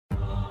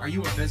Are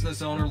you a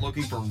business owner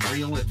looking for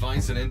real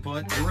advice and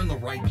input? You're in the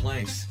right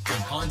place. From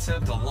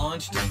concept to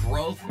launch to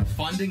growth,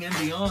 funding, and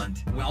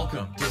beyond.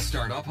 Welcome to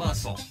Startup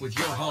Hustle with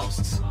your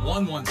hosts.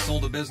 One once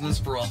sold a business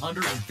for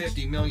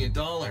 $150 million.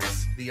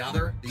 The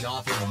other, the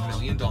author of $1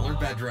 Million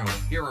Bedroom.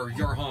 Here are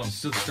your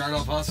hosts of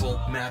Startup Hustle,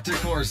 Matt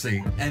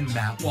DeCoursey and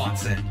Matt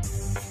Watson.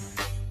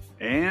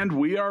 And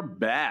we are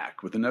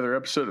back with another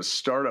episode of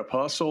Startup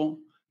Hustle.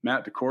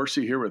 Matt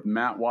DeCoursey here with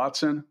Matt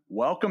Watson.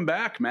 Welcome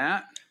back,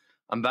 Matt.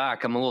 I'm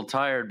back. I'm a little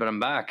tired, but I'm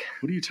back.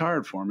 What are you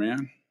tired for,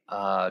 man?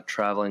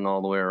 Traveling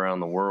all the way around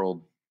the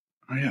world.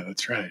 Oh, yeah,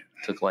 that's right.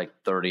 Took like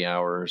 30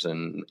 hours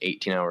and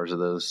 18 hours of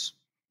those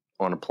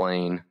on a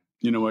plane.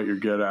 You know what? You're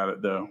good at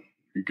it, though.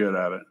 You're good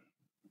at it.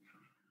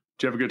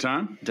 Did you have a good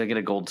time? Did I get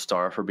a gold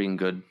star for being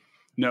good?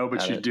 No,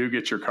 but you do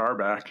get your car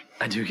back.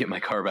 I do get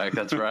my car back.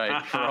 That's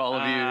right. For all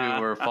of you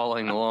who were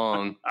following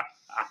along,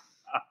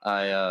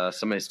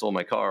 somebody stole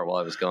my car while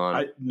I was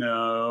gone.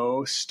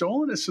 No,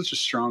 stolen is such a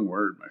strong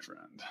word, my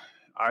friend.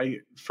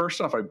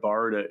 First off, I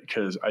borrowed it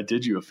because I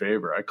did you a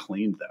favor. I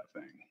cleaned that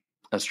thing.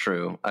 That's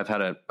true. I've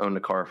owned a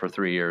car for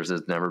 3 years.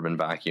 It's never been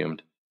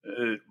vacuumed.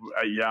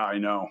 Yeah, I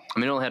know. I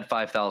mean, it only had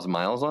 5,000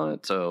 miles on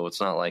it, so it's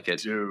not like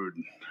it. Dude,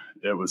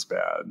 it was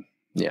bad.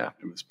 Yeah.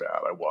 It was bad.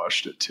 I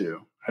washed it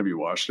too. Have you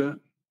washed it?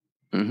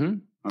 Mm-hmm.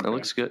 Okay. It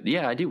looks good.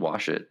 Yeah, I do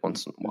wash it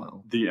once in a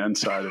while. The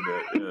inside of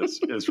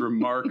it is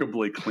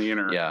remarkably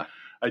cleaner. Yeah.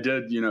 I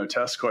did,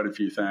 test quite a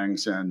few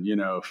things. And,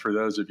 for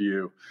those of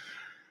you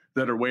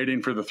that are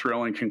waiting for the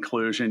thrilling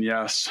conclusion,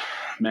 yes,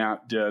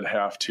 Matt did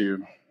have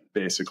to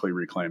basically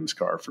reclaim his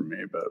car from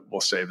me, but we'll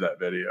save that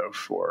video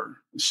for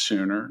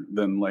sooner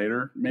than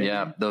later. Maybe.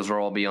 Yeah, those will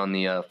all be on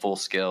the Full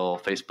Scale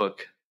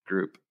Facebook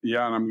group.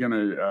 Yeah, and I'm going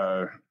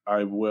to,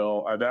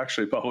 I've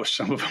actually published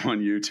some of them on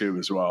YouTube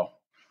as well.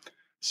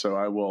 So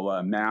I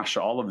will mash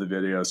all of the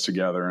videos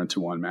together into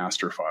one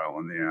master file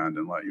in the end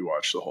and let you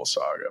watch the whole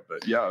saga.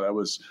 But yeah, that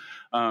was,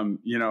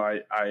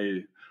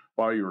 I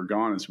while you were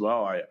gone as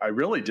well, I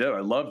really did. I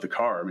loved the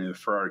car. I mean, the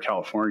Ferrari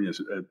California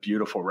is a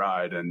beautiful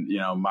ride. And,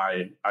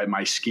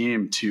 my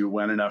scheme to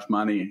win enough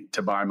money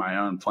to buy my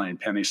own playing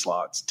penny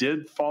slots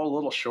did fall a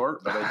little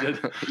short, but I did.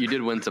 You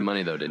did win some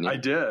money though, didn't you? I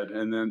did.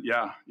 And then,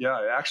 yeah.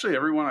 Actually,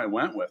 everyone I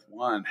went with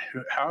won.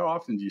 How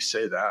often do you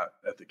say that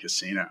at the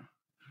casino?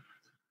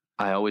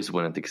 I always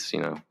win at the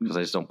casino because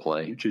I just don't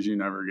play. Because you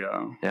never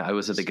go. Yeah, I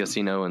was at the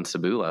casino in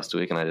Cebu last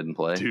week and I didn't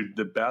play. Dude,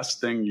 the best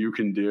thing you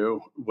can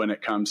do when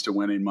it comes to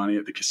winning money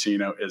at the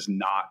casino is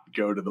not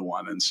go to the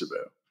one in Cebu.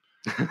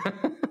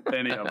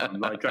 Any of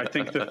them. Like, I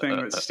think the thing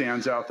that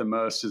stands out the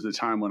most is the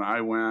time when I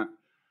went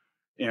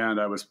and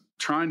I was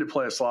trying to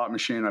play a slot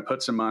machine. I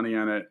put some money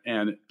in it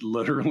and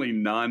literally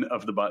none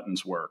of the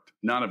buttons worked.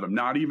 None of them.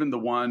 Not even the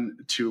one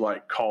to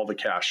call the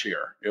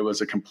cashier. It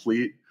was a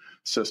complete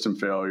system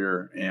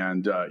failure.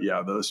 And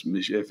those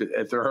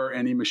if there are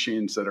any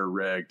machines that are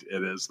rigged,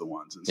 it is the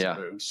ones in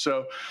Cebu.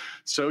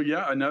 So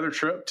yeah, another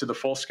trip to the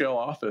Full Scale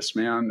office,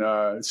 man.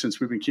 Since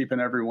we've been keeping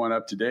everyone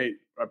up to date,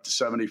 up to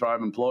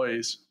 75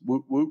 employees.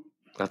 Whoop whoop.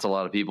 That's a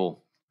lot of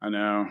people. I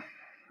know.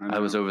 I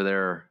was over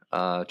there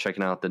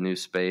checking out the new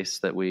space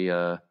that we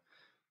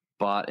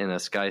bought in a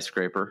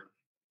skyscraper.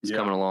 It's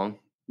coming along.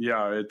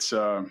 Yeah,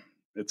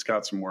 it's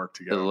got some work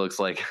to go. It looks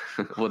like,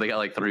 well, they got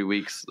like 3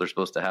 weeks. They're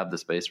supposed to have the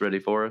space ready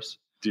for us.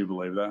 Do you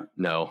believe that?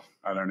 No.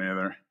 I don't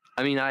either.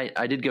 I mean,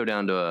 I did go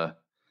down to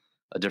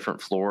a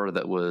different floor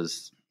that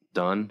was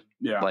done.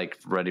 Yeah. Like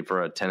ready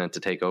for a tenant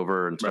to take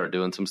over and start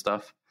doing some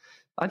stuff.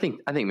 I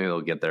think maybe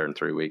they'll get there in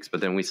 3 weeks, but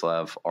then we still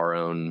have our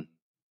own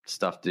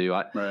stuff to do.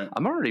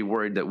 I'm already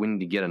worried that we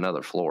need to get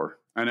another floor.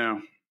 I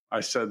know.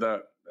 I said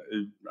that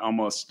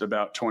almost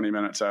about 20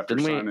 minutes after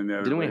signing the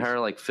other Didn't we hire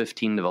like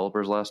 15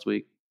 developers last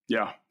week?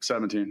 Yeah,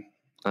 17.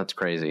 That's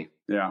crazy.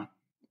 Yeah,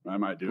 I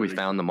might do it. We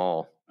found them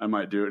all. I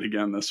might do it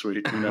again this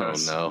week. Who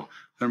knows? Oh, no.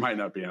 There might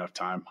not be enough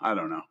time. I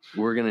don't know.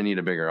 We're going to need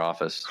a bigger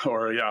office.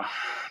 Or,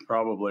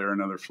 probably, or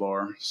another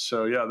floor.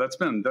 So, yeah, that's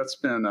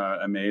been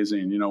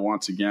amazing.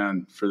 Once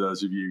again, for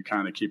those of you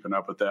kind of keeping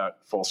up with that,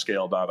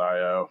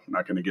 fullscale.io, I'm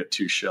not going to get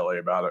too shilly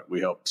about it.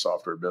 We help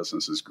software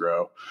businesses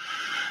grow.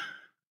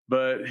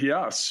 But,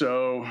 yeah,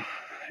 so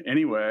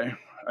anyway,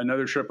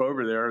 another trip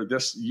over there.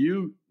 This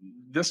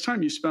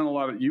time you spent a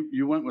lot of,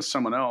 you went with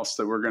someone else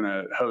that we're going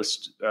to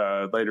host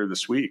later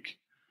this week.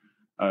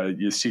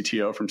 Your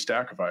CTO from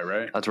Stackify,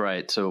 right? That's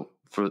right. So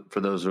for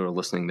those who are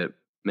listening that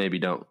maybe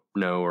don't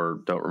know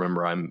or don't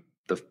remember, I'm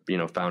the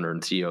founder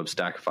and CEO of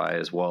Stackify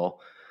as well.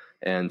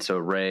 And so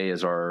Ray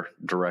is our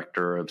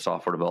director of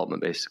software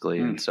development, basically.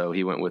 And so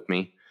he went with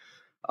me.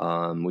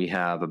 We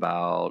have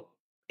about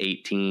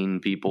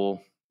 18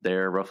 people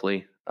there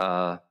roughly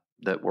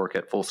that work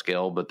at Full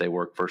Scale, but they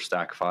work for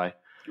Stackify.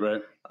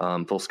 Right.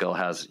 Full Scale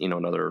has,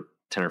 another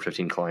 10 or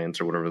 15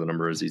 clients or whatever the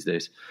number is these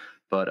days,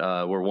 but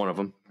we're one of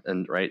them.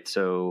 And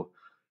so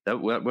that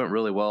went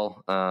really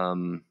well.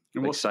 I'm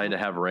excited to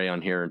have Ray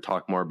on here and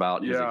talk more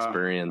about his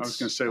experience. I was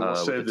going to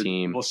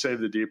say we'll save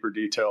the deeper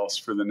details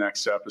for the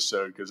next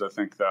episode because I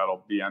think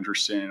that'll be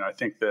interesting. I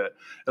think that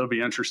it'll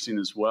be interesting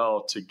as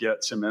well to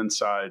get some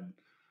inside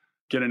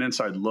get an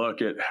inside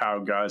look at how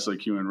guys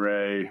like you and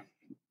Ray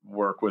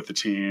work with the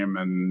team,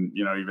 and,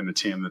 you know, even the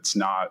team that's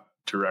not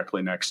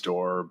directly next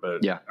door.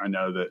 But Yeah. I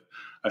know that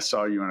I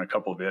saw you in a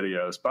couple of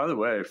videos. By the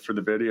way, for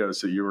the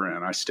videos that you were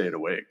in, I stayed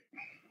awake.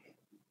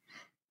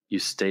 You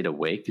stayed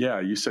awake?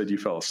 Yeah, you said you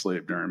fell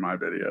asleep during my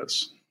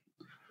videos,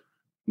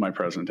 my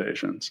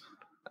presentations.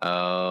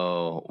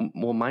 Oh,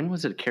 well, mine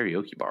was at a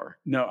karaoke bar.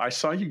 No, I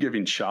saw you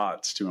giving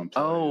shots to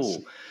employees.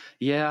 Oh,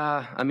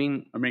 yeah. I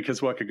mean,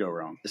 because what could go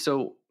wrong?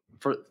 so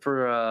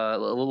for a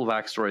little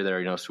backstory there,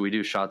 you know, so we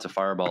do shots of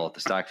Fireball at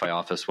the Stackify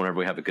office whenever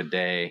we have a good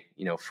day,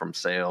 you know, from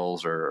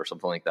sales or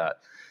something like that.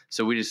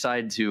 So we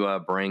decided to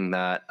bring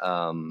that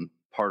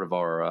part of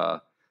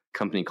our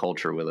company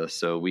culture with us.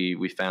 So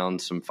we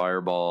found some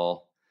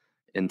Fireball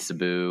in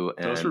Cebu,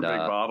 and Those were big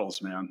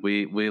bottles, man.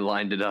 we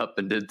lined it up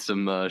and did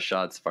some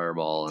shots of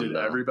Fireball. Did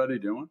everybody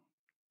do one?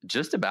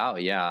 Just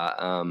about, yeah.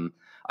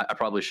 I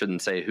probably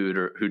shouldn't say who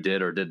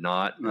did or did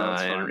not No,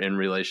 that's fine. in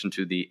relation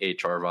to the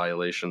HR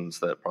violations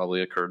that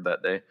probably occurred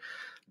that day.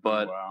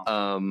 But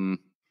Wow.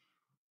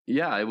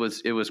 yeah, it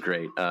was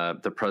great.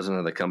 The president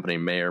of the company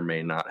may or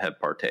may not have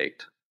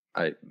partaked.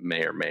 I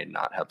may or may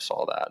not have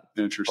saw that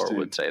Interesting. or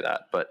would say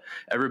that. But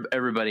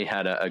everybody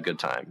had a good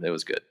time. It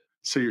was good.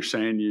 So you're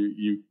saying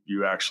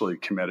you actually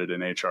committed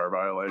an HR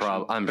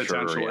violation? I'm sure.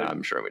 Potentially? Yeah,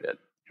 I'm sure we did.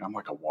 I'm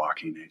like a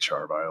walking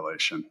HR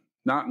violation.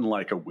 Not in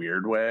like a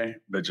weird way,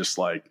 but just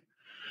like,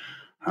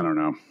 I don't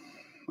know.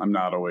 I'm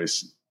not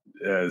always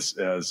as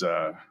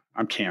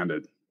I'm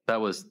candid.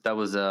 That was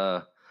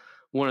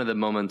one of the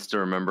moments to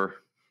remember.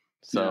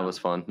 So Yeah. It was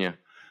fun. Yeah.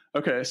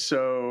 Okay.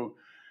 So,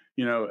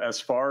 you know, as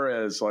far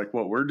as like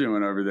what we're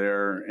doing over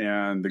there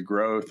and the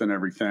growth and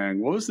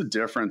everything, what was the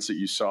difference that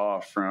you saw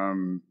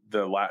from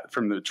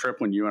the trip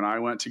when you and I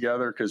went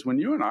together? Because when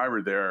you and I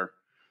were there,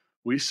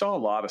 we saw a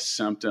lot of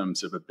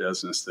symptoms of a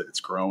business that's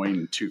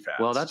growing too fast.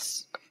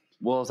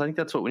 Well, I think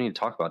that's what we need to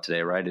talk about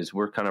today, right? Is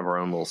we're kind of our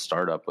own little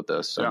startup with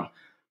this. So,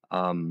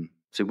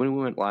 so when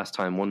we went last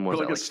time, when was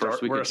we're that?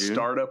 First week we're of a June?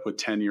 startup with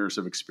 10 years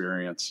of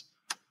experience.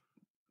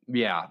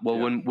 Yeah. Well,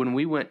 Yeah. when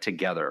we went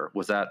together,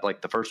 was that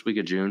like the first week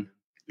of June?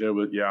 It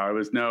was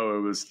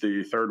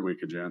the third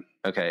week of June.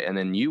 Okay. And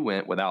then you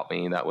went without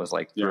me. That was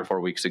like 3 or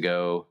 4 weeks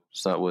ago.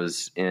 So that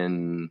was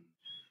in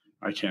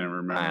I can't even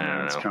remember. I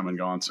don't It's know. come and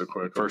gone so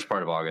quick. first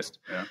part of August.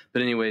 Yeah.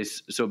 But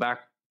anyways, so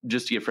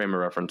just to get frame of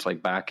reference,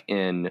 like back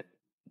in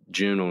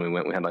June when we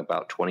went, we had like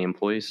about 20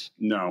 employees.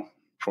 No,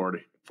 40.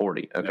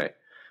 40. Okay. Yeah.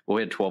 Well,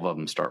 we had 12 of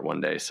them start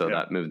one day. So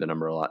that moved the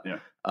number a lot. Yeah.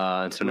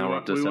 And so now we're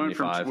up to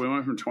 75. We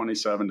went from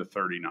 27 to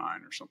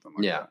 39 or something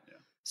like that. Yeah.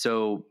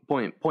 So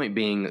point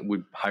being,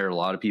 we hired a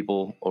lot of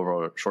people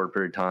over a short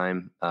period of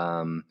time.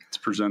 It's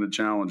presented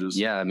challenges.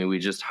 Yeah, I mean, we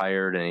just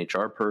hired an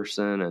HR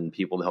person and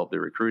people to help the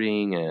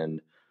recruiting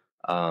and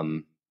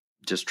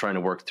just trying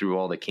to work through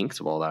all the kinks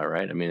of all that,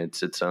 right? I mean,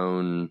 it's its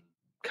own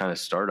kind of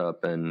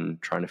startup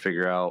and trying to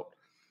figure out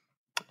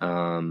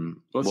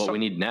what we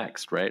need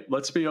next, right?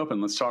 Let's be open.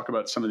 Let's talk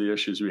about some of the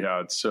issues we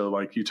had. So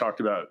like you talked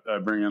about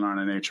bringing on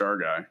an HR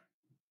guy,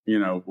 you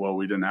know, well,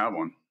 we didn't have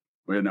one.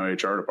 We had no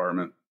HR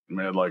department.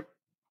 We had like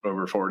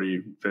over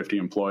 40, 50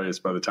 employees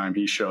by the time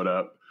he showed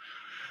up.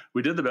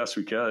 We did the best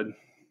we could.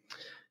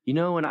 You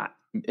know, and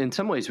in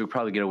some ways, we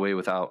probably get away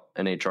without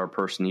an HR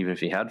person, even if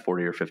he had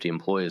 40 or 50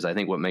 employees. I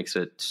think what makes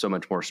it so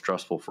much more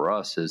stressful for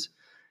us is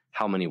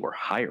how many we're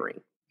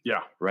hiring.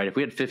 Yeah. Right. If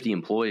we had 50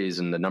 employees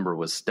and the number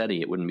was steady,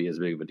 it wouldn't be as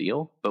big of a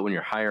deal. But when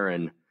you're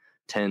hiring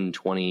 10,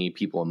 20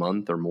 people a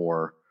month or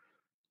more,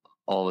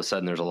 all of a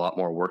sudden there's a lot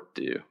more work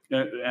to do.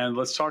 And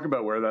let's talk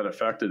about where that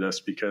affected us,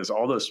 because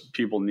all those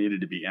people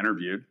needed to be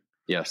interviewed.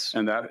 Yes.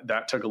 And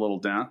that took a little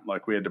dent.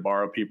 Like we had to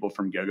borrow people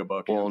from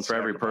Gigabook. Well, and for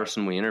every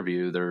person we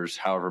interview, there's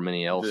however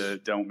many else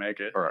that don't make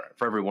it. Or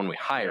for every one we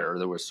hire,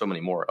 there was so many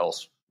more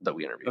else that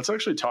we interviewed. Let's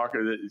actually talk,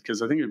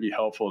 because I think it'd be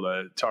helpful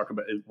to talk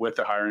about with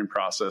the hiring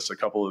process, a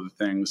couple of the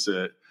things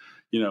that,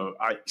 you know,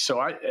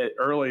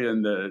 early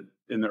in the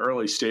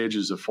early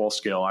stages of Full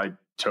Scale, I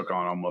took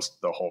on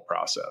almost the whole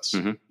process,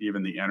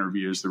 even the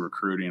interviews, the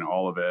recruiting,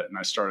 all of it. And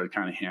I started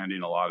kind of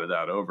handing a lot of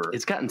that over.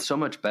 It's gotten so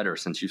much better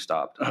since you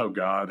stopped. Oh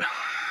God,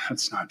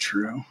 that's not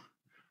true.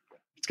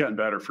 It's gotten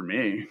better for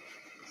me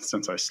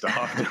since I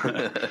stopped.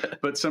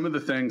 But some of the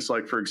things,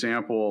 like for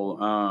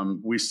example,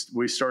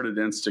 we started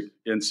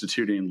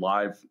instituting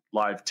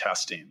live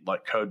testing,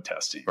 like code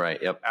testing,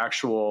 right? Yep.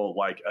 Actual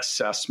like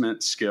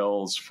assessment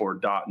skills for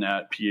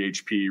 .NET,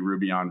 PHP,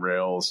 Ruby on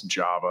Rails,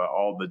 Java,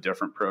 all the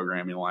different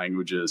programming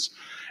languages.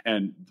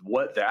 And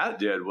what that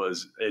did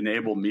was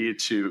enable me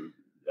to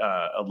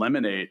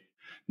eliminate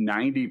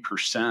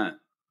 90%,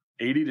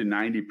 80 to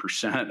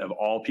 90% of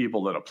all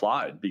people that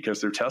applied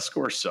because their test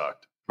scores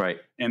sucked. Right.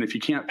 And if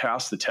you can't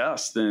pass the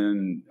test,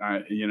 then,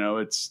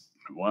 that's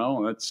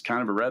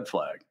kind of a red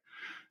flag.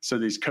 So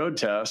these code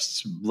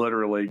tests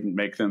literally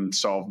make them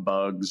solve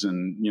bugs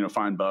and, you know,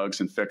 find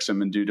bugs and fix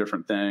them and do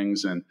different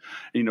things. And,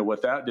 you know,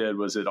 what that did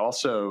was it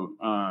also,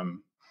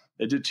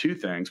 it did two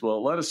things. Well,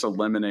 it let us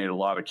eliminate a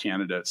lot of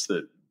candidates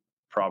that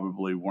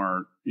probably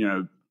weren't, you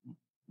know,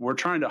 we're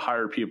trying to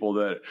hire people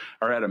that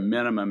are at a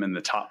minimum in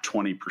the top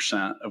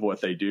 20% of what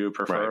they do,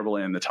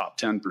 preferably in the top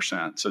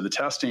 10%. So the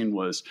testing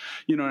was,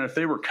 and if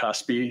they were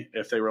cuspy,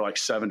 if they were like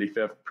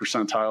 75th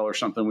percentile or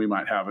something, we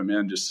might have them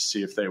in just to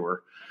see if they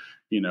were,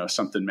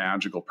 something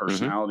magical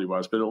personality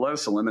wise, but it let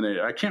us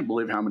eliminate. I can't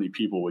believe how many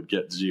people would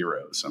get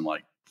zeros and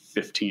like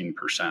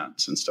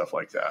 15% and stuff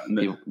like that. And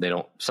they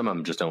don't, some of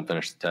them just don't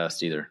finish the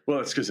test either. Well,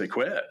 it's because they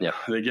quit. Yeah.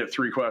 They get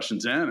 3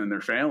 questions in and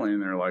they're failing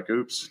and they're like,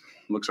 oops,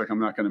 looks like I'm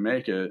not going to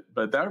make it.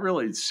 But that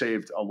really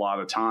saved a lot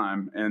of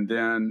time. And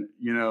then,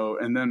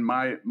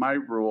 my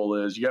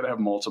rule is you got to have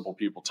multiple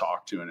people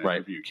talk to an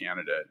interview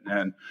candidate.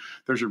 And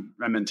there's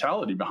a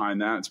mentality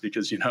behind that. It's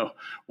because,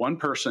 one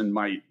person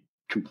might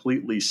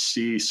completely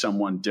see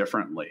someone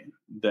differently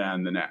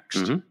than the next.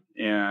 Mm-hmm.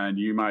 And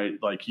you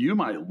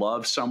might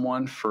love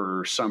someone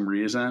for some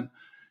reason.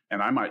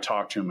 And I might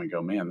talk to him and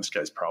go, man, this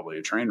guy's probably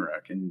a train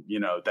wreck. And,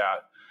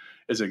 that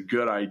is a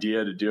good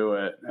idea to do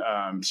it.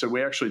 So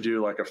we actually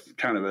do like a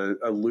kind of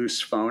a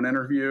loose phone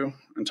interview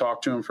and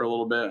talk to them for a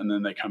little bit. And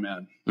then they come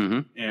in.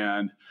 Mm-hmm.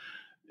 And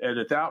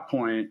at that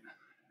point,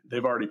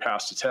 they've already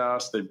passed a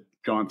test. They've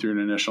gone through an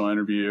initial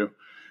interview.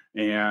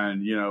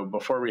 And,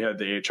 before we had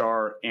the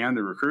HR and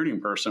the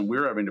recruiting person, we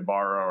were having to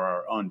borrow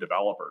our own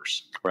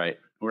developers. Right.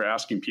 We're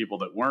asking people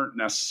that weren't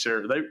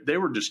necessarily, they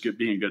were just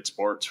being good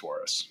sports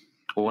for us.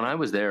 Well, when I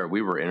was there,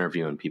 we were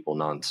interviewing people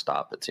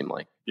nonstop, it seemed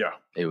like. Yeah.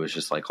 It was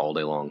just like all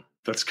day long.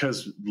 That's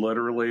because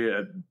literally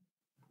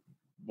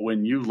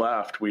when you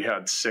left, we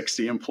had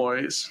 60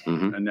 employees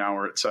mm-hmm. and now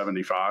we're at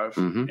 75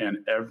 mm-hmm. and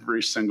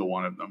every single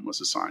one of them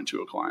was assigned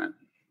to a client.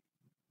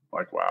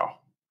 Like, wow.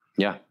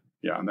 Yeah.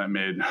 Yeah. And that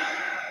made,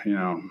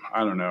 I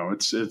don't know.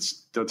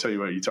 They'll tell you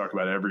what, you talk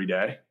about every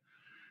day,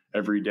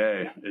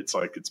 it's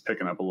like it's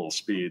picking up a little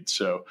speed.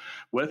 So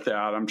with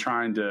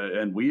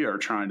that, we are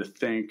trying to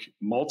think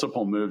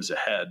multiple moves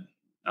ahead.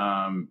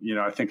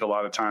 I think a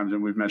lot of times,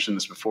 and we've mentioned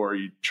this before,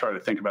 you try to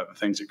think about the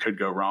things that could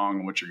go wrong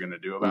and what you're going to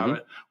do about mm-hmm.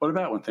 it. What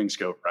about when things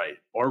go right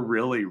or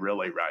really,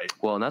 really right?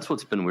 Well, and that's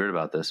what's been weird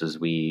about this is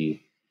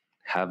we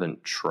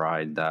haven't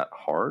tried that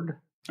hard.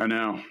 I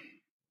know.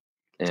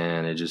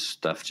 And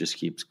stuff just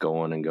keeps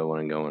going and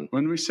going and going.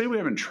 When we say we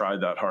haven't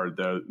tried that hard,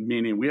 though,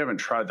 meaning we haven't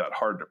tried that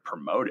hard to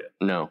promote it.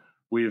 No.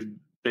 We've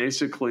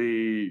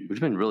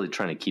been really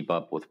trying to keep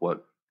up with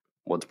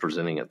what's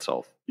presenting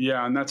itself.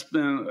 Yeah. And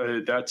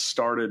that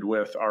started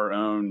with our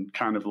own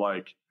kind of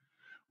like,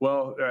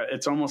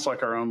 it's almost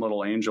like our own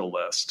little angel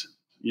list,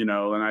 and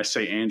I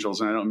say angels,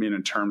 and I don't mean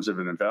in terms of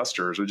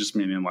investors, I just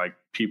mean in like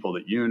people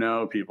that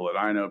people that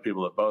I know,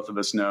 people that both of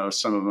us know.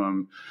 Some of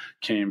them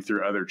came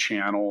through other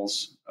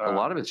channels. A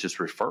lot of it's just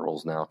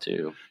referrals now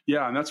too.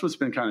 Yeah. And that's what's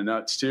been kind of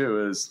nuts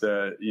too, is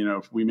that,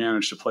 if we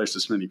managed to place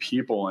this many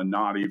people and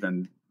not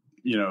even,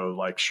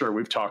 sure,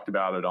 we've talked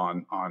about it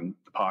on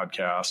the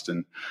podcast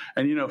and,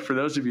 for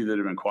those of you that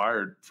have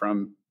inquired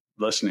from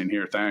listening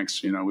here,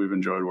 thanks. We've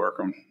enjoyed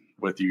working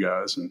with you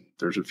guys, and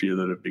there's a few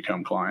that have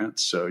become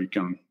clients, so you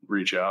can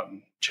reach out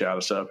and chat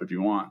us up if you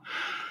want.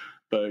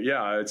 But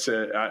yeah,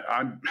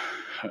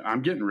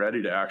 I'm getting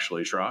ready to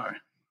actually try.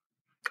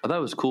 I thought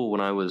it was cool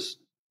when I was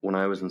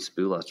in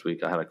Cebu last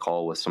week. I had a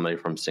call with somebody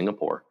from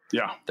Singapore.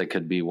 Yeah, that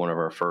could be one of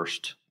our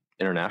first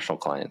international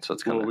clients. So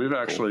it's kind of we've cool.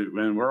 Actually,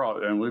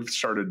 and we've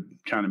started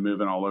kind of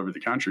moving all over the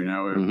country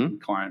now. We have mm-hmm. a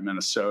client in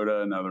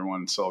Minnesota, another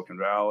one in Silicon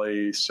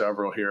Valley,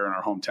 several here in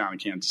our hometown of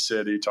Kansas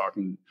City,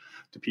 talking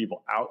to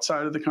people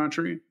outside of the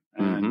country.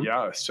 And mm-hmm.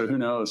 yeah, so who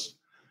knows?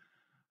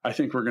 I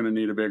think we're going to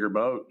need a bigger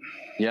boat.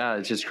 Yeah,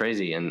 it's just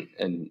crazy. And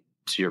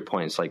to your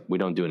point, it's like we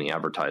don't do any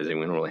advertising.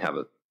 We don't really have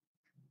a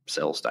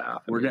sales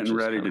staff. We're getting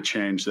ready to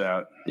change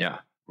that. Yeah.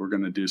 We're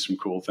going to do some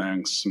cool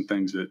things, some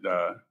things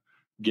that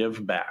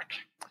give back.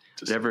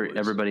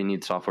 Everybody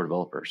needs software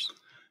developers.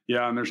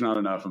 Yeah, and there's not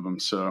enough of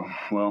them. So,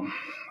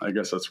 I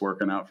guess that's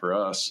working out for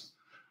us.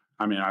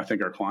 I mean, I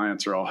think our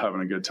clients are all having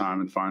a good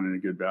time and finding a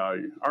good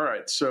value. All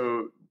right,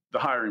 so the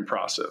hiring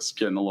process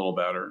getting a little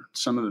better.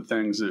 Some of the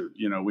things that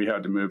we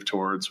had to move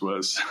towards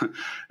was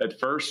at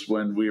first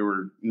when we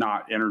were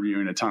not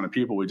interviewing a ton of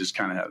people, we just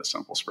kind of had a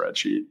simple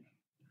spreadsheet.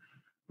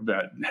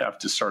 That have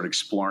to start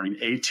exploring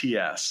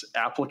ATS,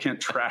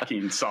 applicant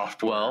tracking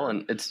software. Well,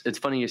 and it's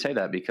funny you say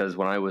that, because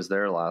when I was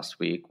there last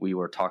week, we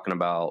were talking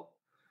about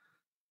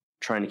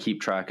trying to keep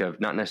track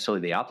of not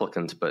necessarily the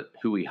applicants, but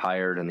who we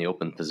hired and the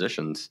open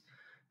positions.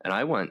 And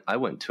I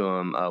went to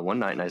him one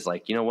night and I was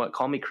like, you know what,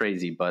 call me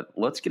crazy, but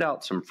let's get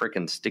out some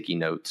freaking sticky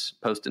notes,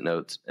 Post-it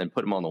notes, and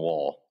put them on the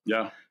wall.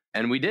 Yeah.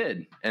 And we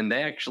did. And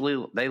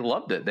they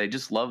loved it. They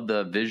just loved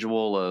the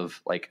visual of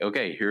like,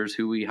 okay, here's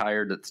who we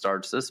hired that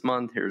starts this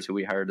month. Here's who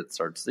we hired that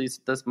starts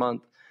this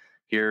month.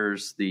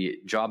 Here's the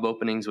job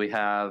openings we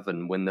have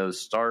and when those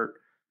start.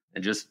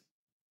 And just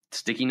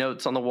sticky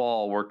notes on the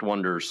wall worked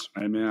wonders.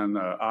 Amen.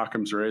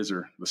 Occam's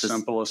razor, the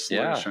simplest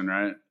solution,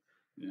 right?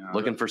 Yeah,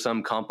 looking for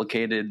some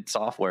complicated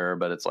software,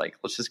 but it's like,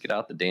 let's just get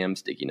out the damn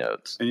sticky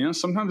notes. And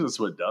sometimes that's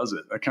what does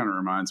it. That kind of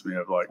reminds me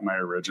of like my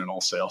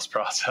original sales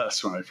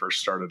process when I first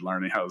started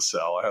learning how to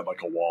sell. I had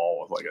like a wall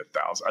with like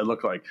 1,000. I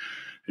looked like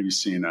have you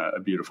seen A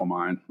Beautiful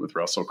Mind with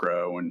Russell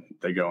Crowe? When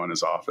they go in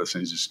his office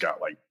and he's just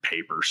got like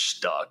paper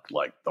stuck,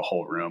 like the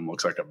whole room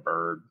looks like a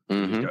bird.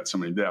 Mm-hmm. He's got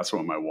somebody. That's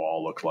what my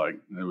wall looked like.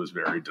 It was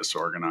very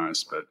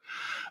disorganized. But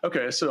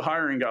okay, so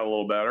hiring got a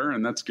little better,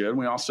 and that's good.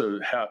 We also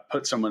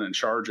put someone in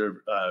charge of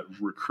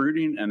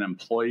recruiting and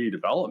employee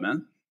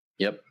development.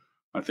 Yep.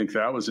 I think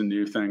that was a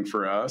new thing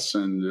for us,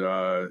 and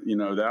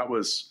that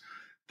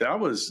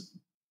was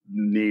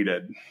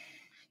needed.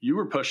 You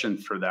were pushing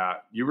for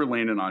that. You were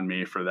leaning on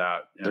me for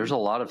that. There's a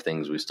lot of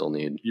things we still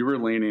need. You were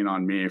leaning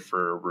on me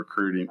for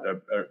recruiting,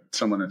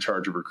 someone in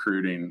charge of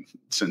recruiting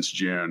since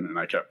June, and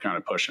I kept kind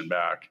of pushing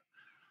back.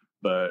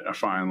 But I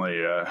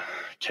finally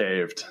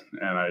caved,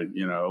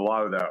 and a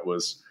lot of that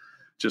was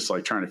just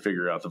like trying to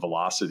figure out the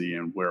velocity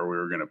and where we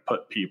were going to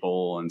put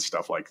people and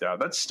stuff like that.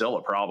 That's still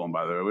a problem,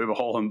 by the way.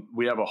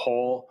 We have a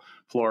whole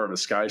floor of a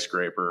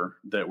skyscraper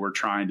that we're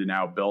trying to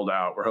now build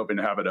out. We're hoping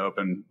to have it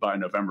open by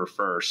November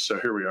 1st. So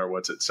here we are.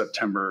 What's it?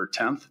 September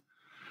 10th?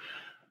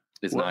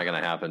 It's not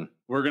going to happen.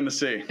 We're going to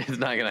see. It's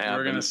not going to happen.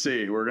 We're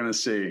going to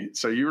see.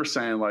 So you were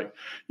saying, like,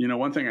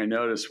 one thing I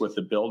noticed with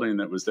the building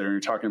that was there, you're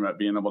talking about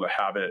being able to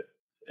have it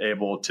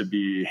able to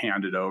be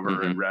handed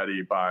over and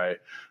ready by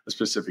a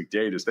specific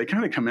date, is they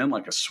kind of come in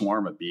like a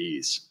swarm of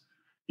bees.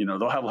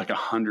 They'll have like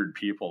 100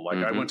 people. Like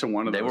I went to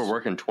one of those. They were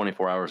working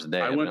 24 hours a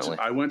day. I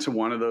went to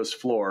one of those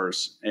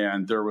floors,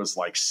 and there was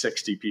like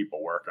 60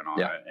 people working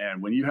on it.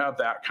 And when you have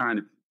that kind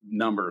of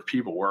number of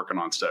people working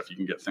on stuff, you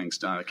can get things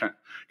done. It kind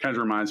of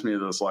reminds me of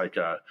those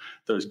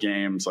those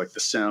games like The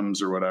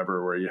Sims or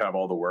whatever, where you have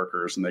all the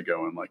workers and they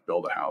go and like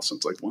build a house. And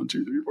it's like 1,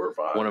 2, 3, 4,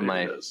 5. One of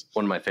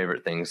my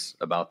favorite things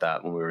about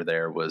that when we were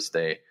there was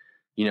they,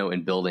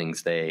 in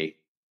buildings they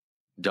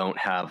don't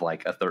have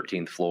like a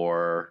 13th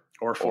floor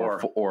or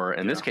 4, or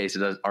in this case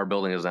our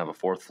building doesn't have a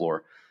 4th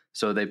floor,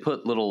 so they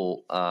put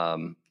little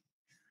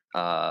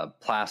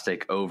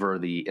plastic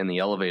in the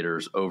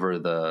elevators over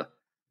the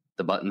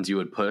buttons you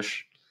would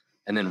push,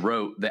 and then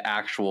wrote the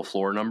actual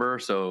floor number.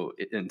 So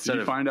instead Did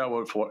you find out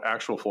what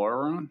actual floor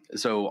we're on?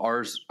 So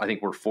ours, I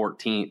think we're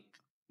 14th,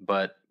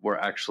 but we're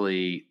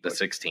actually the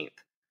 16th.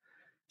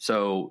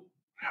 So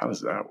how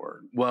does that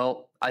work?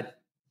 Well,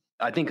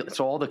 I think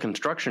so. All the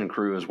construction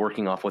crew is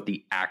working off what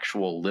the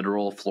actual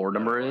literal floor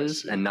number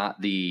is, and not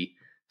the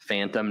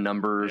phantom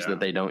numbers that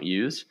they don't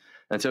use.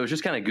 And so it's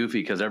just kind of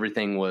goofy because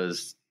everything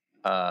was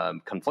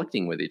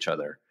conflicting with each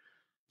other.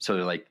 So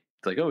like,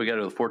 oh, we got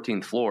to the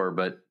 14th floor,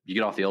 but you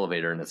get off the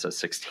elevator and it says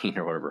 16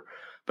 or whatever.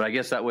 But I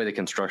guess that way the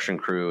construction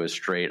crew is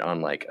straight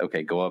on like,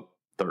 okay, go up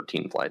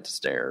 13 flights of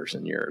stairs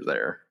and you're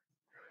there.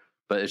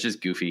 But it's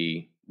just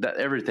goofy. That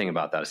everything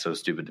about that is so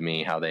stupid to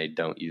me, how they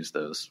don't use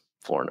those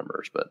floor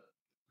numbers, but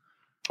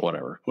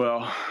whatever.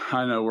 Well,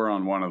 I know we're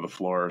on one of the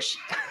floors.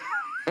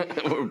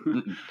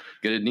 Good.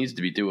 It needs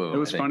to be 2 of them. It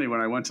was funny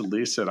when I went to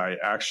lease it, I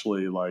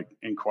actually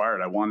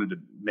inquired. I wanted to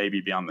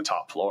maybe be on the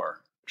top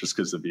floor, just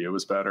because the view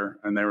was better.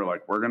 And they were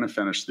like, we're going to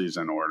finish these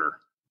in order.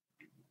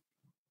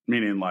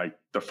 Meaning like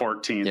the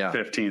 14th,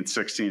 15th,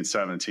 16th,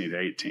 17th,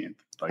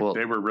 18th.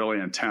 They were really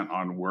intent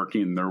on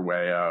working their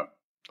way up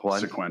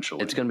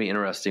sequentially. It's going to be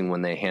interesting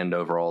when they hand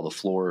over all the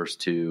floors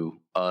to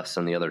us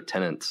and the other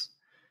tenants.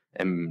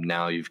 And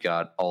now you've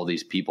got all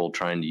these people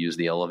trying to use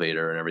the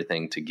elevator and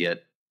everything to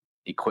get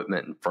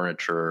equipment and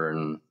furniture.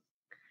 And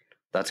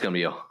that's going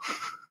to be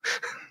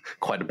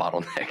quite a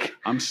bottleneck.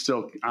 I'm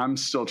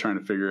still trying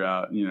to figure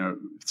out,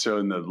 so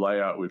in the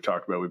layout we've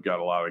talked about, we've got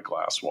a lot of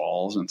glass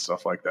walls and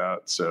stuff like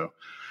that. So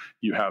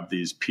you have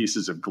these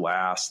pieces of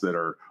glass that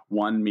are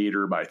 1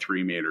 meter by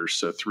 3 meters.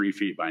 So 3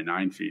 feet by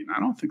 9 feet. And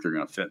I don't think they're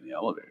going to fit in the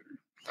elevator.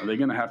 Are they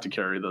going to have to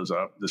carry those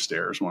up the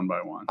stairs one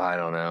by one? I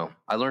don't know.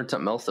 I learned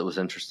something else that was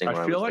interesting.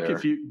 I feel like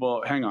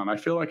hang on. I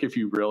feel like if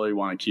you really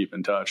want to keep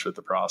in touch with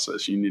the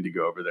process, you need to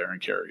go over there and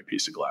carry a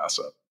piece of glass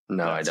up.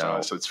 No, I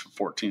don't. So it's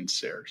 14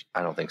 stairs.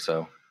 I don't think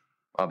so.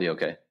 I'll be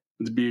okay.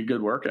 It'd be a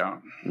good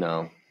workout.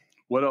 No.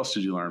 What else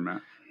did you learn,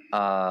 Matt?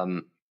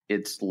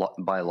 It's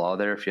by law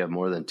there. If you have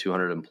more than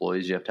 200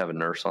 employees, you have to have a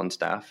nurse on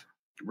staff.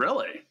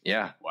 Really?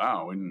 Yeah.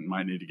 Wow. We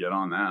might need to get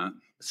on that.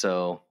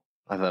 So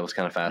I thought that was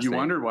kind of fascinating. You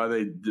wondered why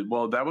they did.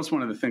 Well, that was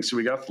one of the things. So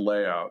we got the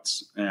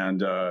layouts,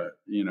 and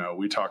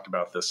we talked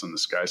about this in the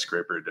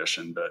skyscraper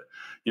edition.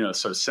 But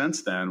so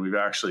since then we've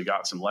actually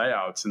got some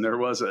layouts, and there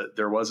was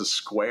a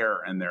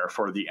square in there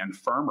for the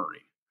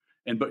infirmary,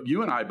 but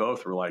you and I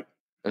both were like,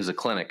 it was a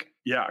clinic.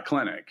 Yeah, a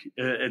clinic.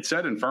 It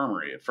said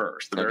infirmary at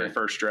first, the very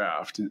first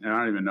draft. And I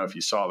don't even know if you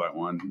saw that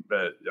one,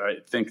 but I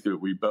think that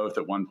we both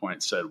at one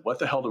point said, what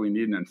the hell do we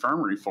need an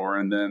infirmary for?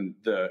 And then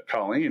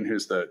Colleen,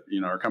 who's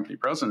our company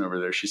president over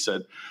there, she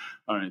said,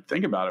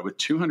 think about it, with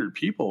 200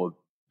 people,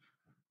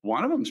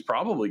 one of them's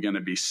probably going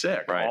to be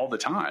sick all the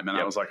time. And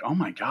I was like, oh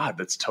my God,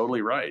 that's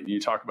totally right. And you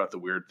talk about the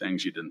weird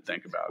things you didn't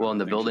think about. Well, in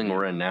the building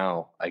we're in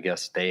now, I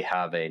guess they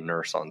have a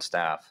nurse on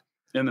staff.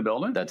 In the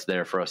building? That's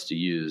there for us to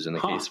use in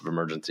the case of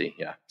emergency.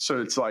 Yeah. So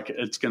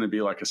it's going to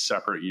be like a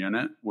separate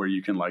unit where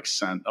you can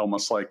send,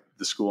 almost like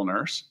the school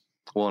nurse.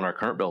 Well, in our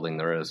current building,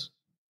 there is.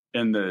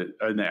 In the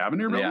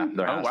Avenir building? Yeah,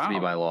 there has to be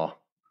by law.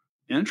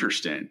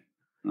 Interesting.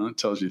 Well, it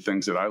tells you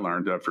things that I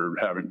learned after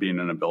having been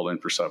in a building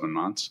for 7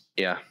 months.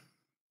 Yeah.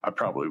 I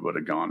probably would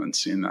have gone and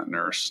seen that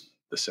nurse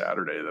the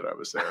Saturday that I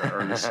was there,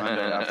 or the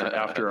Sunday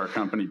after our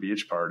company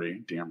beach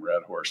party. Damn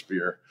Red Horse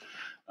beer.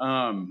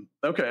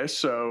 Okay,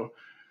 so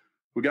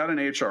we got an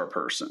HR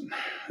person.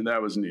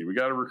 That was neat. We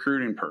got a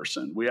recruiting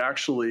person. We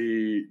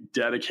actually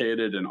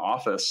dedicated an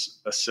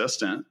office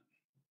assistant.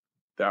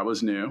 That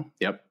was new.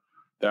 Yep.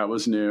 That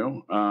was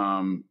new.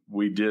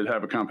 We did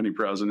have a company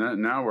president,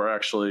 and now we're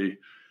actually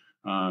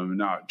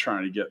not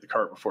trying to get the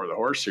cart before the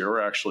horse here. We're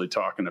actually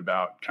talking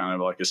about kind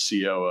of like a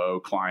COO,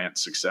 client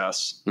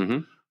success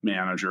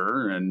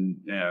manager,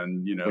 and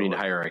you know, we need to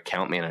hire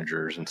account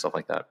managers and stuff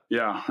like that.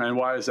 Yeah, and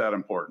why is that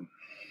important?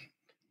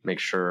 Make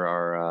sure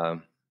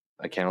our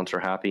accounts are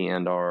happy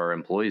and our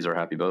employees are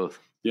happy both.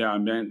 Yeah,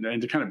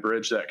 and to kind of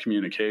bridge that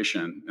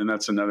communication, and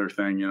that's another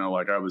thing. You know,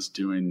 like I was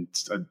doing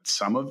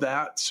some of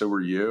that, so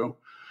were you,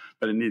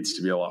 but it needs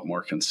to be a lot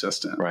more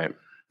consistent, right?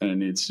 And it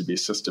needs to be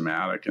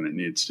systematic, and it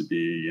needs to be,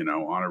 you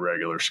know, on a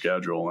regular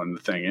schedule. And the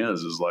thing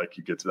is like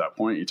you get to that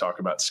point, you talk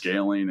about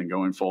scaling and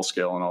going full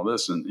scale and all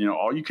this, and you know,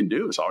 all you can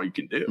do is all you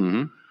can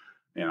do.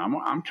 And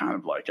I'm kind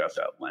of like at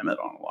that limit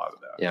on a lot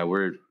of that. Yeah,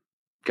 we're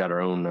got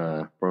our own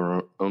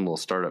little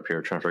startup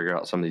here, trying to figure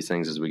out some of these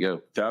things as we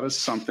go. That is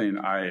something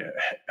I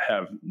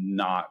have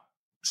not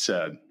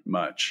said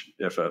much,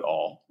 if at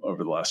all,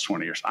 over the last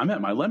 20 years. I'm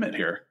at my limit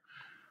here.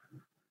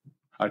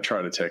 I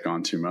try to take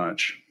on too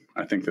much.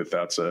 I think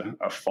that's a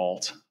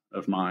fault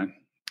of mine.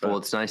 But, well,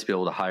 it's nice to be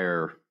able to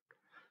hire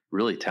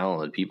really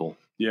talented people.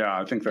 Yeah,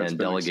 I think that's and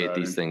been delegate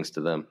exciting. These things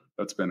to them.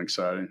 That's been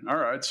exciting. All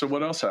right. So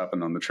what else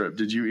happened on the trip?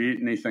 Did you eat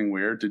anything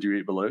weird? Did you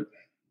eat balut?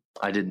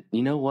 I did.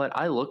 You know what?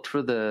 I looked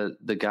for the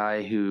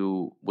guy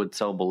who would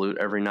sell balut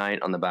every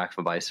night on the back of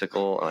a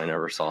bicycle, and I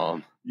never saw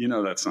him. You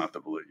know that's not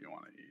the balut you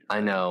want to eat. Right?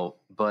 I know,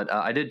 but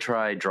I did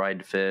try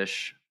dried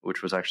fish,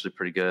 which was actually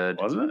pretty good.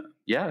 Wasn't it?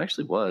 Yeah, it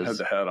actually was. It had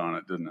the head on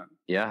it, didn't it?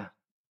 Yeah.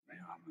 Man,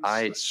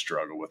 I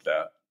struggle with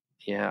that.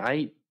 Yeah,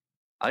 I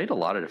ate a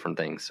lot of different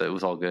things, so it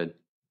was all good.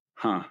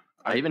 Huh.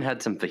 I even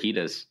had some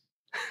fajitas.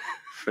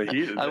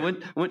 Fajitas? I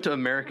went to an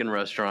American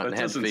restaurant and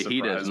had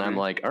fajitas, and I'm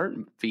like,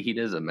 aren't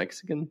fajitas a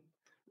Mexican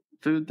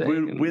food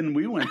thing? When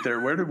we went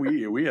there, where did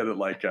we eat? We had it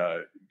like,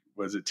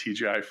 was it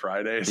TGI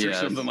Fridays or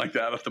something like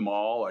that at the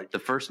mall? Like the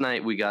first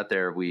night we got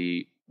there,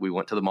 we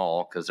went to the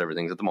mall because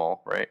everything's at the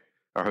mall, right?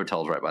 Our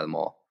hotel's right by the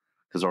mall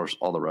because there's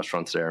all the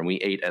restaurants there, and we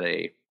ate at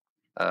a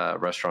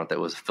restaurant that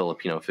was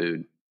Filipino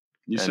food.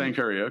 You sang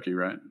karaoke,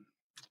 right?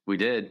 We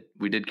did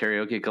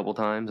karaoke a couple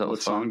times. That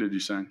was fun. What song did you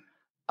sing?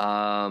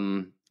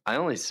 I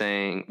only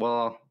sang.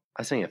 Well,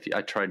 I sang a few.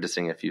 I tried to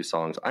sing a few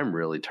songs. I'm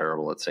really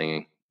terrible at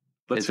singing.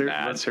 Let's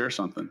hear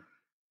something.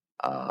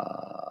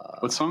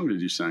 What song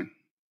did you sing?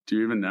 Do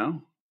you even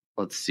know?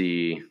 Let's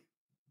see.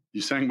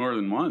 You sang more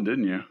than one,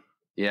 didn't you?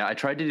 Yeah, I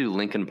tried to do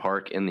Linkin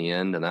Park in the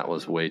end, and that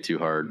was way too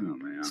hard. Oh,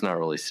 man. It's not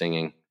really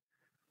singing.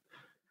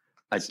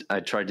 I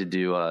tried to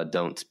do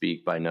Don't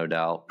Speak by No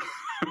Doubt.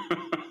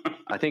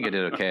 I think I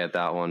did okay at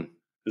that one.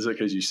 Is it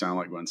because you sound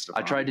like Gwen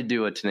Stefani? I tried to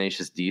do a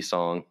Tenacious D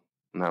song,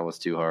 and that was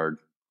too hard.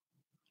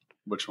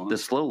 Which one? The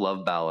slow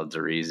love ballads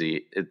are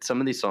easy. Some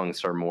of these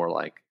songs are more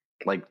like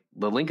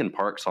the Linkin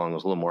Park song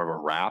was a little more of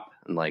a rap,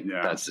 and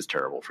that's just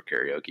terrible for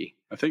karaoke.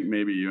 I think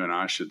maybe you and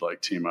I should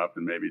team up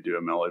and maybe do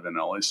a Milli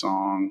Vanilli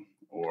song,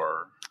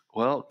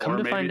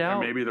 find out,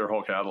 maybe their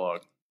whole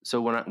catalog. So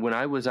when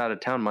I was out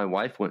of town, my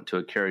wife went to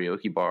a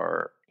karaoke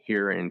bar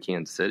here in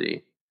Kansas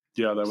City.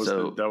 Yeah,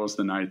 that was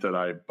the night that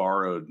I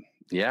borrowed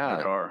the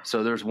car.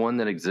 So there's one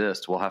that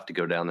exists. We'll have to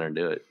go down there and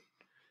do it.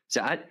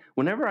 So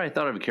whenever I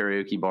thought of a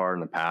karaoke bar in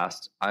the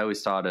past, I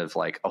always thought of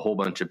a whole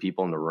bunch of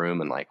people in the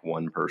room and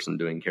one person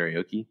doing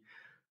karaoke.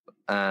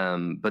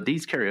 But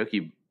these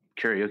karaoke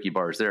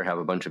bars there have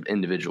a bunch of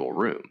individual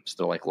rooms.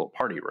 They're like little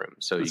party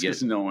rooms. So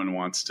because no one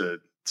wants to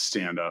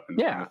stand up in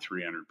front of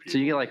 300 people. So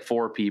you get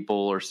 4 people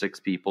or 6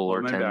 people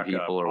or 10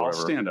 people or whatever.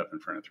 I'll stand up in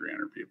front of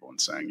 300 people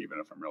and sing, even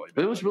if I'm really bad.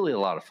 But it was really a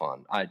lot of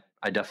fun. I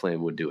definitely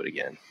would do it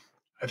again.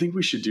 I think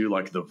we should do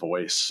The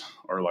Voice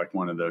or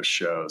one of those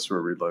shows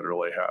where we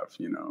literally have,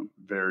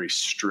 very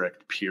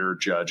strict peer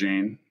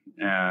judging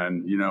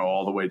and,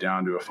 all the way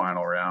down to a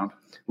final round.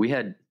 We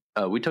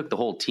took the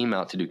whole team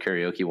out to do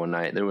karaoke one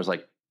night. There was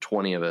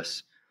 20 of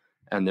us,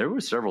 and there were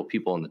several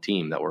people on the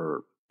team that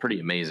were pretty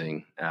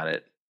amazing at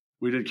it.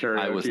 We did karaoke.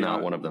 I was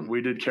not one of them.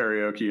 We did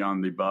karaoke on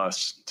the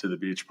bus to the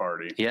beach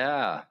party.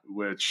 Yeah.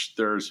 Which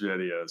there's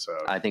videos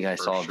of. I think I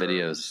saw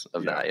videos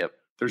of that. Yep.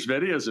 There's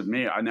videos of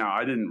me.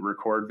 I didn't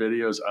record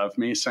videos of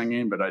me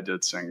singing, but I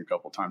did sing a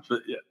couple times.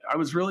 But I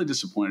was really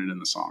disappointed in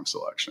the song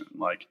selection.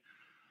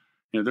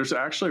 There's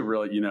actually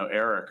really,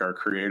 Eric, our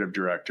creative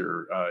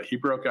director, he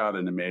broke out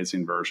an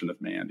amazing version of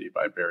Mandy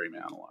by Barry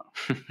Manilow.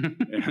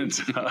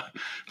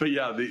 But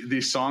yeah, the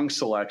song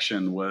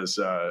selection was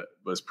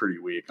pretty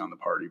weak on the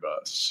party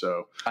bus.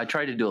 So I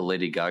tried to do a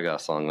Lady Gaga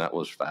song. That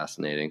was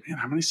fascinating. Man,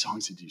 how many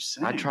songs did you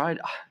sing? I tried.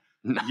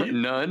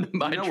 None.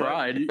 I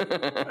tried.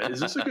 Is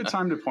this a good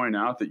time to point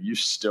out that you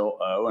still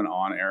owe an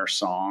on-air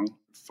song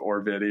or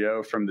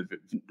video from the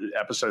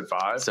episode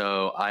 5?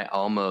 So I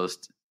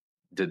almost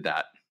did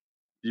that.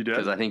 You did?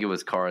 Because I think it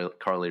was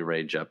Carly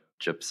Rae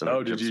Jepsen.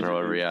 Oh, did you? Or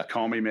whatever, yeah.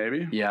 Call Me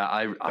Maybe? Yeah,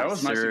 I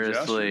was my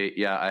seriously,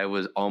 yeah, I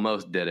was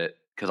almost did it.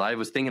 Because I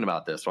was thinking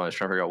about this when I was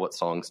trying to figure out what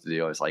songs to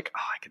do. I was like,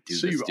 I could do this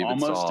stupid song.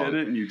 So you almost did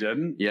it and you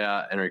didn't?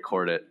 Yeah, and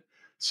record it.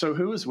 So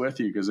who was with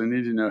you? Because I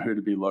need to know who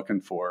to be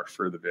looking for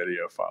the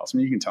video files. I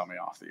mean, you can tell me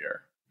off the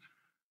air.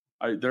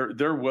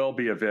 There will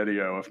be a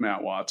video of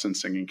Matt Watson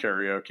singing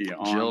karaoke.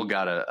 Jill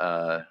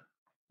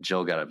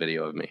got a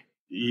video of me.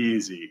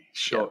 Easy.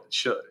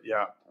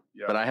 Yeah.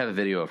 But I have a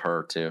video of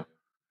her too.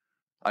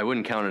 I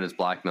wouldn't count it as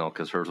blackmail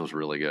because hers was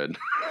really good.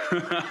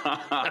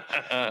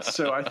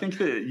 So I think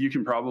that you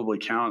can probably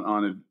count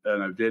on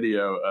a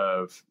video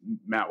of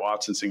Matt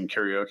Watson singing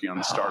karaoke on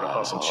the Startup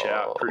Hustle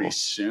chat pretty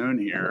soon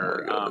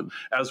here,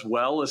 as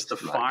well as the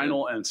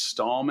final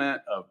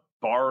installment of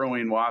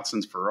Borrowing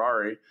Watson's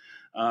Ferrari.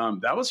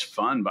 That was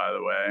fun, by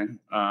the way,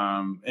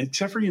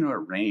 except for, it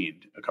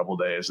rained a couple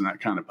of days, and that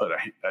kind of put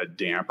a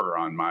damper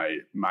on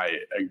my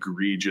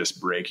egregious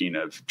breaking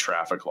of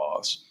traffic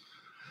laws.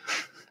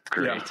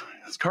 Great. Yeah,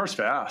 this car's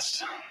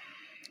fast.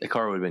 The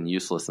car would have been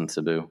useless in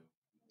Cebu.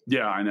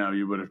 Yeah, I know.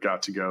 You would have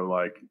got to go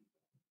like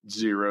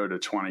 0 to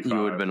 25.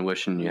 You would have been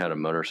wishing you had a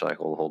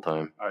motorcycle the whole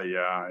time.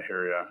 Yeah, I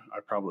hear you. I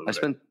probably would. I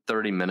spent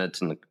 30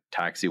 minutes in the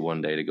taxi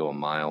one day to go a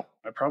mile.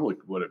 I probably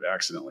would have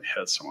accidentally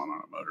hit someone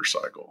on a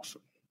motorcycle.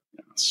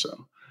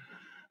 So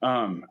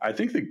I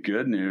think the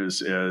good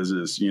news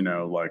is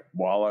like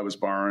while I was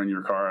borrowing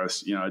your car,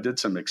 I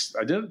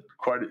did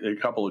quite a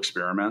couple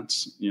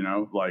experiments.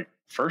 Like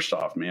first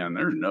off, man,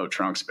 there's no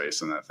trunk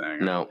space in that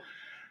thing. No.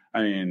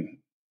 I mean,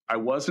 I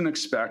wasn't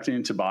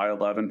expecting to buy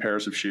 11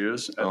 pairs of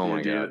shoes. Oh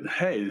my God.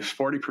 Hey, it's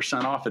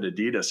 40% off at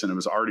Adidas, and it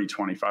was already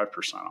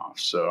 25% off.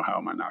 So how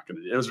am I not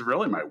going to? It was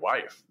really my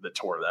wife that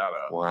tore that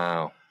up.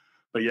 Wow.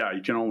 But yeah,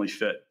 you can only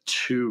fit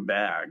 2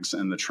 bags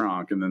in the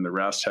trunk, and then the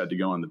rest had to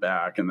go in the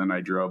back. And then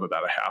I drove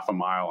about a half a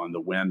mile, and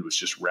the wind was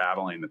just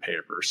rattling the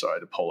paper, so I had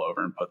to pull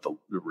over and put the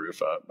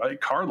roof up. My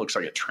car looks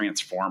like a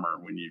transformer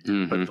when you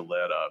put the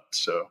lid up.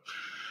 So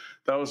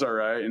that was all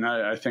right. And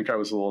I think I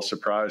was a little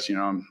surprised.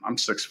 I'm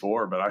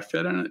 6'4", but I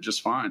fit in it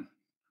just fine.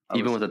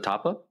 Even with a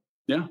top up?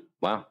 Yeah.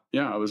 Wow.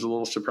 Yeah, I was a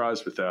little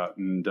surprised with that.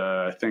 And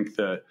I think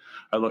that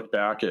I look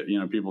back at,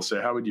 people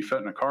say, how would you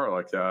fit in a car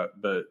like that?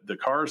 But the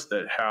cars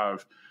that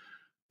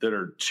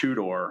are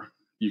 2-door,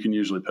 you can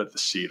usually put the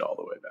seat all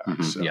the way back.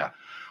 Mm-hmm. So, yeah.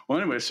 Well,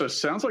 anyway, so it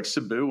sounds like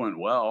Cebu went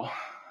well.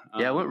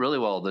 Yeah, it went really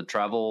well. The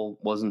travel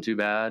wasn't too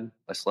bad.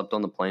 I slept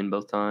on the plane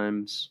both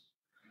times.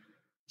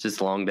 It's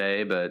just a long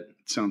day, but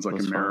sounds like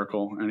a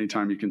miracle. Fun.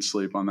 Anytime you can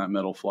sleep on that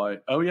middle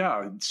flight. Oh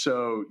yeah.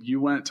 So you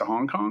went to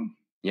Hong Kong?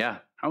 Yeah.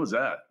 How was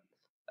that?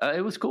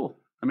 It was cool.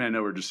 I mean, I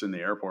know we're just in the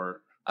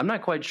airport. I'm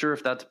not quite sure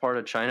if that's part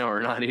of China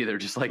or not either.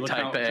 Just like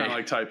Taipei. Kind of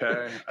like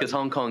Taipei. Because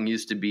Hong Kong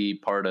used to be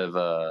part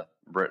of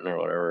Britain or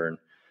whatever. And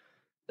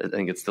I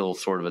think it's still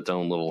sort of its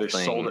own little thing.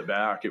 They sold it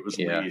back. It was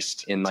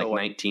leased in like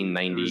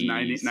 1990.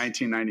 It was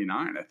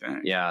 1999, I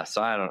think. Yeah.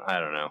 So I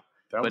don't know.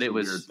 That was a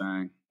weird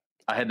thing.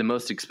 I had the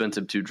most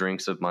expensive 2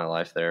 drinks of my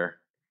life there.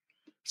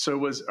 So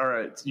all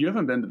right. You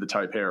haven't been to the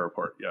Taipei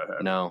airport yet, have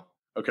you? No.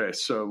 Okay.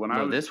 So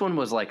this one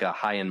was like a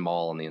high-end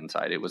mall on the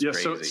inside. It was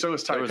crazy. So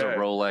was Taipei. There was a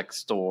Rolex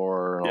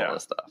store and all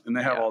this stuff. And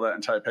they have all that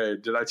in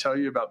Taipei. Did I tell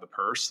you about the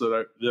purse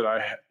that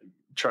I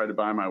tried to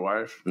buy my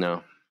wife?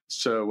 No.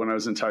 So when I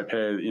was in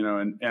Taipei,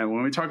 and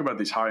when we talk about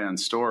these high-end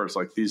stores,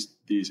 like these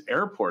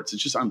airports,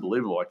 it's just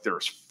unbelievable. Like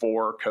there's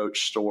 4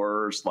 Coach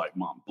stores, like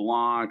Mont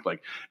Blanc,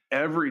 like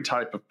every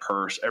type of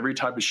purse, every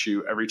type of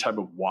shoe, every type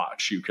of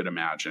watch you could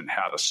imagine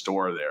had a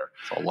store there.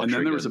 And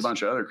then there was a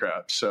bunch of other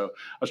crap. So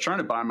I was trying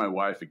to buy my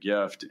wife a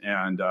gift,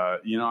 and I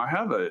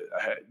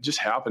just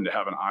happen to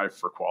have an eye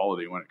for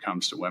quality when it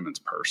comes to women's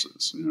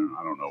purses.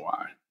 I don't know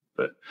why.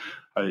 But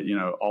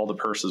all the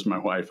purses my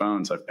wife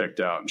owns, I've picked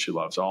out, and she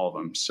loves all of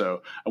them.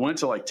 So I went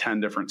to like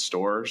 10 different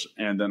stores,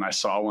 and then I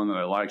saw one that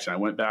I liked, and I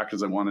went back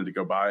because I wanted to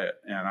go buy it.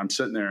 And I'm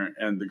sitting there,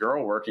 and the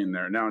girl working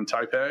there now in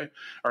Taipei,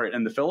 all right,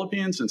 in the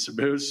Philippines and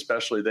Cebu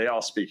especially, they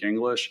all speak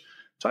English.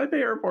 Taipei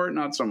airport,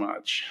 not so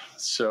much.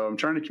 So I'm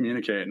trying to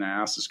communicate, and I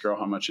asked this girl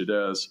how much it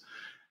is.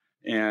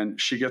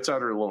 And she gets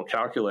out her little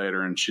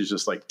calculator, and she's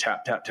just like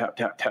tap, tap, tap,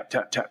 tap, tap,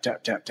 tap, tap,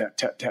 tap, tap, tap,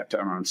 tap, tap, tap.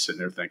 I'm sitting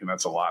there thinking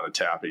that's a lot of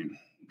tapping.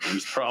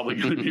 It's probably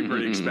going to be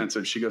pretty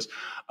expensive. She goes,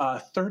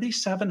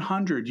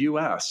 $3,700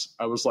 US.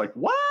 I was like,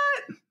 what?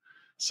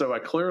 So I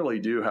clearly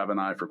do have an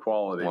eye for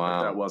quality.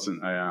 Wow. But that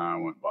wasn't, I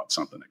went and bought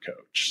something at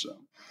Coach. So,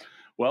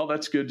 well,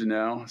 that's good to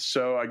know.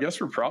 So I guess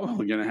we're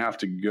probably going to have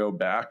to go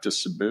back to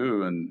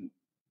Cebu and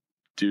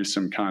do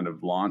some kind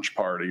of launch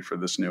party for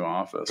this new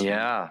office.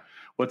 Yeah.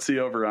 What's the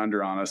over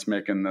under on us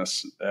making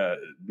this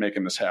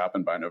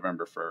happen by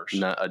November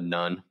 1st?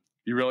 None.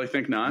 You really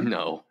think none?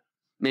 No.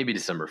 Maybe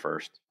December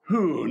 1st.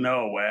 Ooh,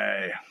 no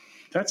way.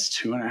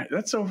 That's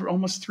over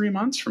almost 3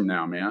 months from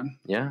now, man.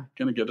 Yeah.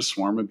 Gonna get a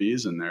swarm of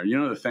bees in there.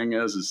 The thing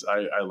is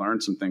I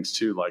learned some things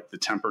too, like the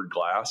tempered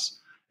glass.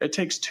 It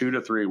takes 2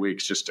 to 3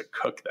 weeks just to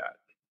cook that.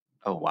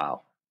 Oh,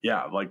 wow.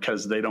 Yeah. Like,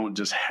 cause they don't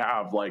just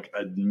have like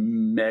a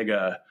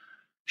mega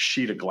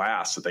sheet of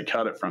glass that they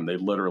cut it from. They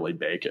literally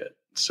bake it.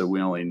 So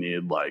we only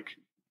need like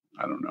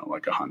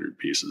 100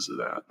 pieces of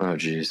that. Oh,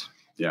 geez.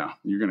 Yeah,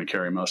 you're going to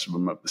carry most of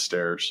them up the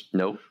stairs.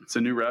 Nope. It's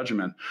a new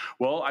regimen.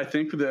 Well, I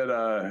think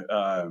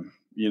that,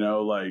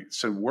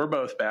 so we're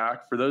both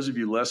back. For those of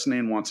you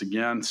listening, once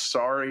again,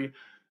 sorry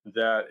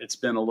that it's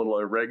been a little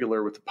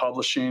irregular with the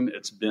publishing.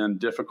 It's been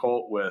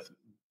difficult with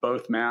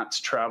both Matts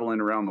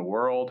traveling around the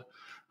world.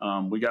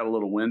 We got a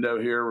little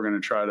window here. We're going to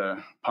try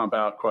to pump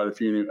out quite a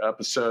few new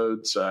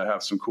episodes.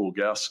 Have some cool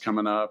guests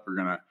coming up. We're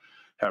going to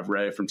have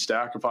Ray from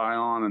Stackify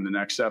on in the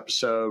next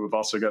episode. We've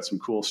also got some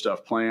cool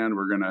stuff planned.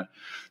 We're going to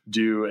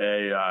do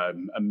a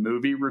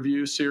movie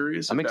review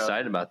series. I'm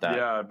excited about that.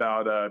 Yeah,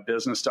 about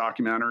business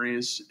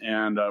documentaries.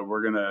 And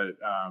we're going to,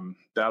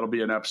 that'll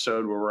be an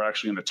episode where we're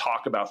actually going to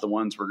talk about the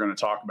ones we're going to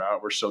talk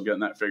about. We're still getting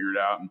that figured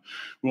out. And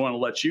we want to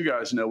let you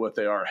guys know what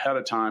they are ahead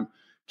of time in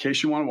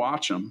case you want to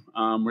watch them.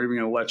 We're even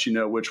going to let you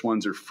know which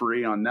ones are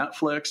free on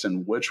Netflix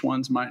and which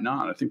ones might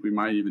not. I think we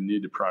might even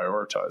need to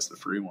prioritize the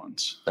free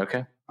ones.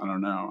 Okay. I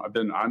don't know.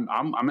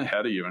 I'm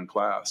ahead of you in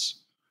class.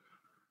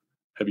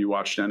 Have you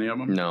watched any of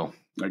them? No.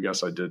 I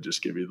guess I did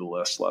just give you the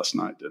list last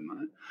night, didn't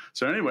I?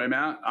 So anyway,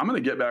 Matt, I'm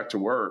going to get back to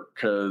work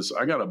because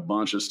I got a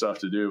bunch of stuff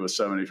to do with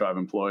 75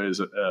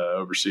 employees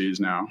overseas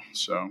now.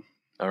 So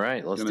all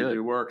right, let's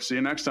do work. See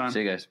you next time.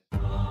 See you guys.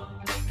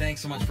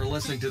 Thanks so much for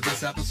listening to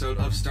this episode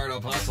of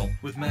Startup Hustle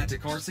with Matt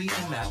DeCoursey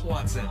and Matt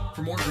Watson.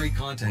 For more great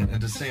content and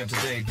to stay up to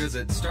date,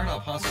 visit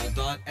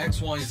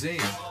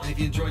startuphustle.xyz. And if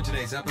you enjoyed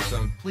today's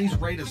episode, please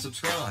rate and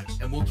subscribe,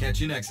 and we'll catch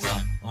you next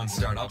time on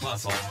Startup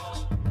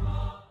Hustle.